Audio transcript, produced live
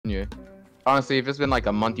Yeah. Honestly, if it's been like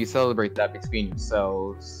a month, you celebrate that between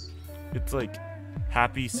yourselves. It's like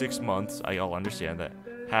happy 6 months. I'll understand that.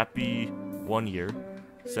 Happy 1 year,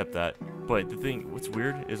 except that. But the thing, what's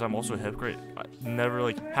weird is I'm also a hypocrite. Never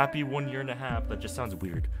like happy 1 year and a half. That just sounds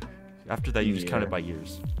weird. After that, you just count it by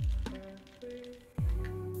years.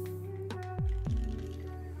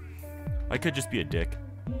 I could just be a dick.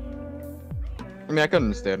 I mean, I can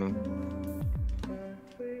understand him.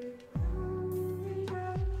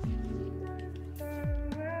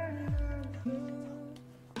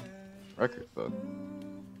 Record book.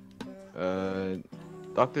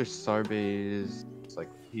 Dr. Sarbe's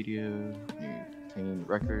Encyclopedia. You contain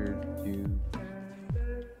record view.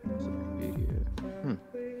 Encyclopedia.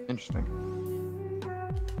 Interesting.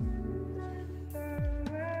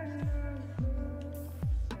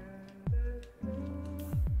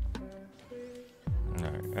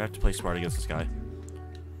 Alright, I have to play smart against this guy.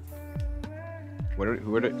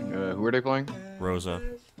 Who are they playing? Rosa.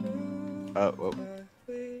 Oh, well.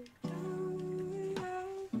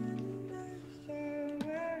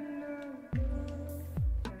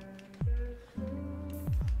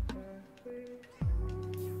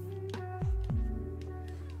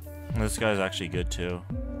 This guy's actually good too.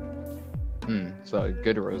 So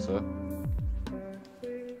good Rosa.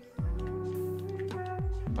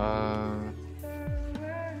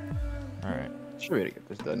 Alright. Should be able to get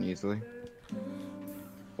this done easily.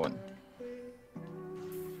 1.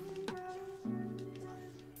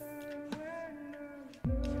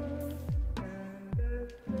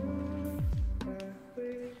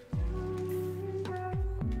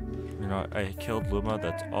 You know, I killed Luma,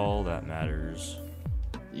 that's all that matters.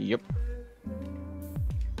 Yep.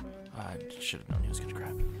 I should have known he was gonna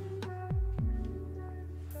grab.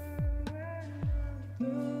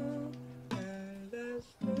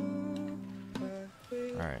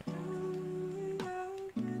 Alright.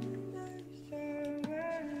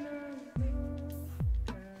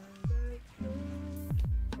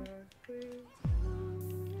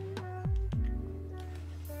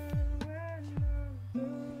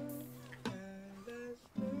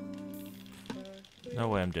 No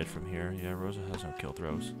way I'm dead from here. Yeah, Rosa has no kill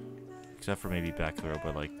throws. Except for maybe back throw,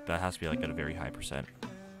 but like that has to be like at a very high percent.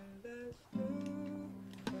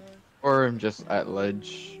 Or just at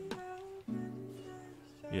ledge.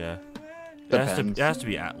 Yeah. Depends. It has to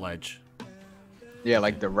be at ledge. Yeah,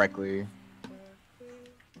 like directly.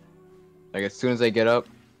 Like as soon as they get up,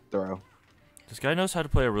 throw. This guy knows how to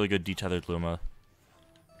play a really good detethered Luma.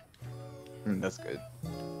 That's good.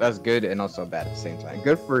 That's good and also bad at the same time.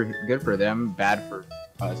 Good for them, bad for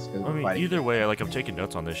us. I mean, either way, like I'm taking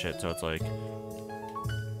notes on this shit, so it's like.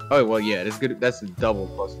 Oh well, yeah, it's good. That's a double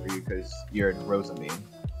plus for you because you're in Rosa main.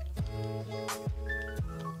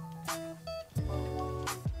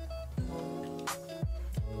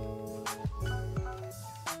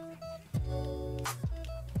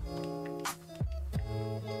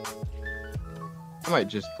 I might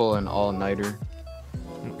just pull an all-nighter.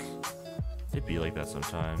 It'd be like that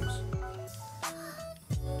sometimes.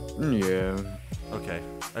 Yeah. Okay,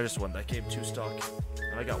 I just won that game 2 stock,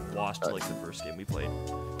 and I got washed like the first game we played.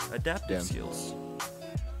 Adaptive skills.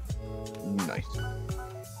 Nice.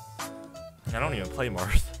 I don't even play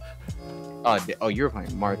Marth. Oh, you're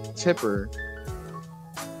playing Marth. Tipper.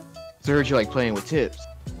 So I heard you like playing with tips.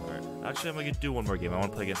 Alright, actually I'm gonna do one more game. I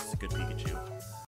want to play against a good Pikachu.